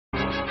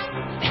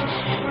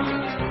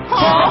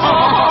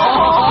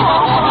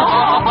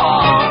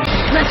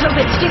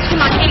it sticks to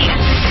my hand.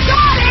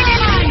 Got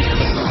it!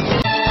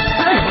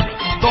 Hey,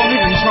 don't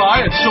even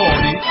try it,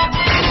 Shorty.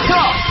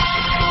 Stop!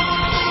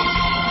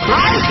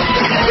 Right?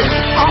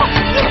 Oh,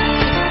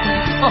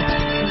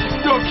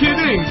 you're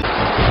kidding.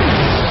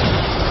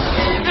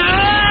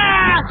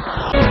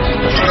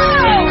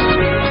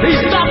 He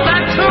stopped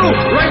that too!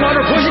 Raymond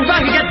are pushing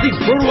back against these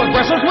brutal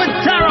aggressors with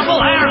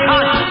terrible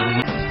haircuts!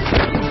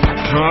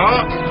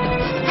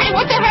 Hey,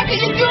 what the heck are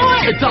you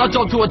doing? It's our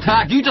job to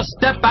attack. You just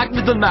step back,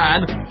 little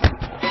man.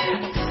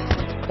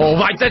 All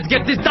right, let's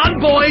get this done,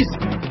 boys.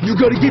 You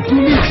gotta get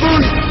through me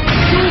first.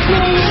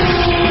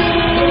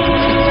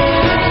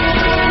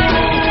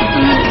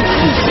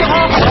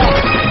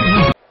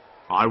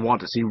 I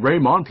want to see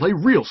Raymond play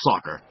real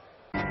soccer.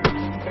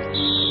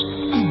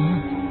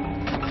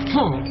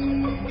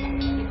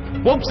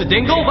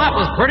 Whoops-a-dingle, that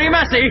was pretty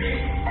messy.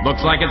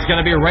 Looks like it's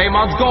gonna be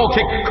Raymond's goal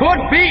kick. Could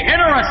be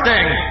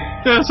interesting.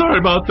 Yeah, sorry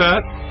about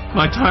that.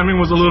 My timing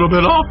was a little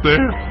bit off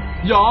there.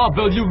 Yeah,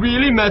 but you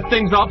really messed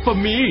things up for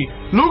me.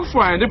 Look,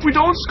 friend, if we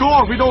don't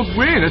score, we don't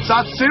win. It's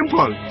that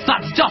simple.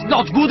 That's just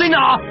not good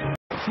enough.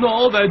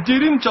 No, that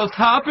didn't just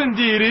happen,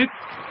 did it?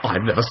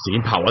 I've never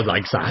seen power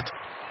like that.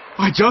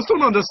 I just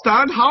don't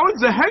understand how in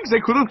the heck they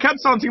could have kept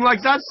something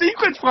like that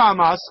secret from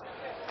us.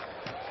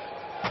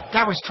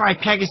 That was Try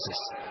Pegasus.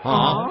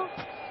 Huh?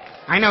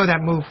 I know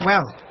that move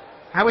well.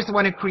 I was the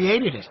one who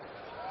created it.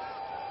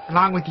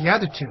 Along with the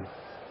other two.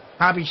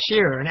 Bobby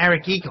Shearer and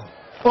Eric Eagle.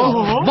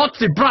 What's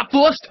the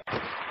bratwurst?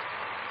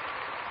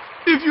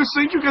 If you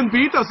think you can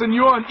beat us, then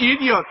you're an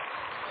idiot.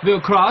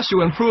 We'll crush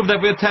you and prove that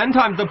we're 10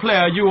 times the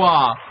player you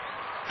are.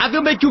 I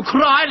will make you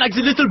cry like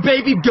the little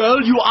baby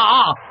girl you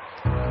are.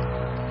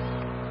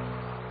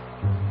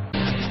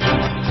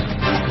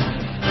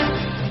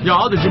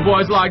 Yeah, did you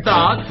boys like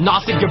that?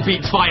 Nothing can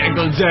beat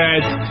Triangle Z.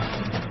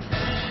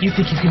 You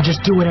think you can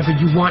just do whatever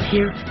you want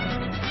here?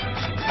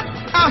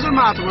 As a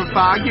matter of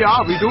fact,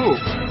 yeah, we do.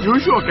 You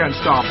sure can't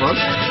stop us.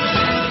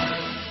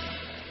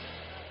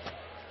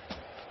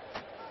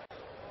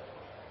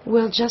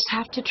 We'll just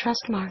have to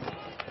trust Mark.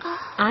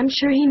 I'm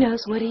sure he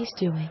knows what he's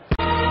doing.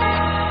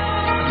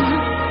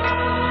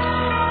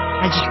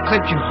 I just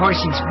clipped your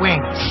horsey's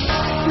wings.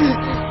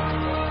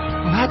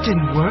 Well, that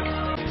didn't work.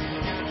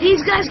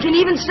 These guys can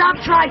even stop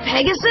Try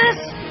Pegasus?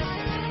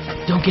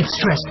 Don't get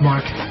stressed,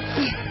 Mark.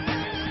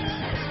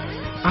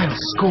 I'll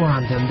score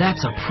on them,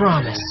 that's a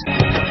promise.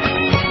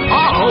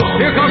 Uh-oh,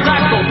 here comes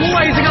Axel,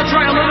 blazing a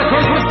trail in the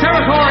Christmas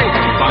territory.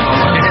 But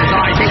look at his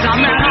eyes, he's a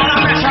man on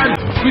a mission.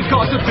 We've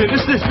got to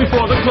finish this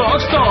before the clock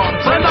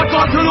starts. We're not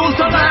going to lose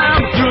to them.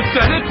 You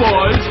said it,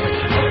 boys.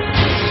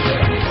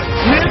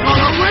 We're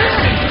gonna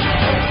win.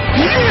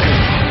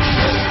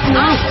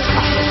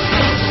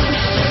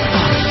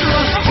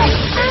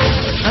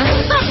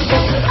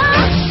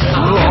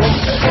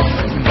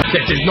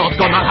 This is not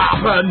gonna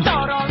happen.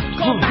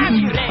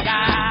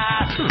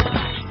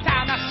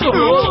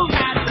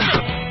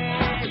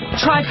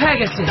 Try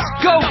Pegasus,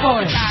 go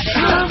for it!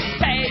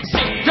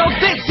 Don't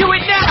think, do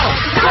it now!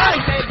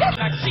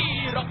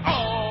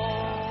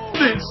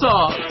 This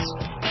sucks.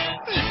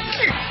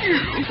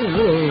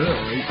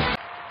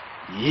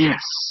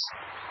 Yes.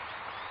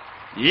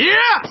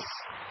 Yes!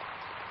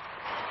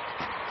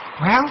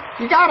 Well,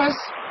 you got us.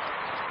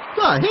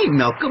 Oh, hey,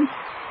 Malcolm.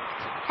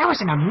 That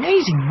was an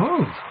amazing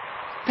move.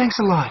 Thanks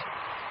a lot.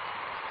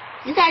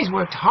 You guys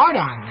worked hard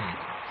on that,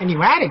 and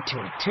you added to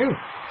it, too.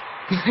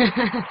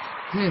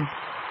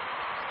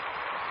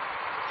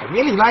 I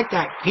really liked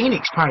that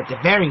Phoenix part at the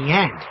very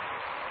end.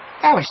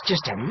 That was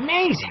just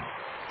amazing.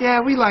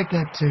 Yeah, we like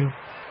that, too.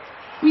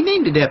 We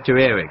named it after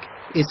Eric.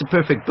 It's the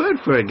perfect bird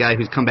for a guy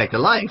who's come back to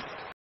life.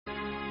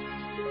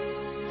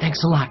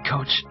 Thanks a lot,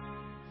 Coach.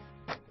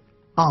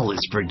 All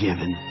is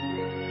forgiven.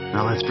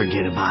 Now let's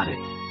forget about it.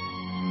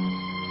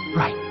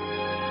 Right.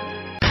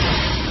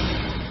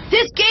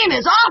 This game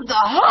is off the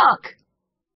hook!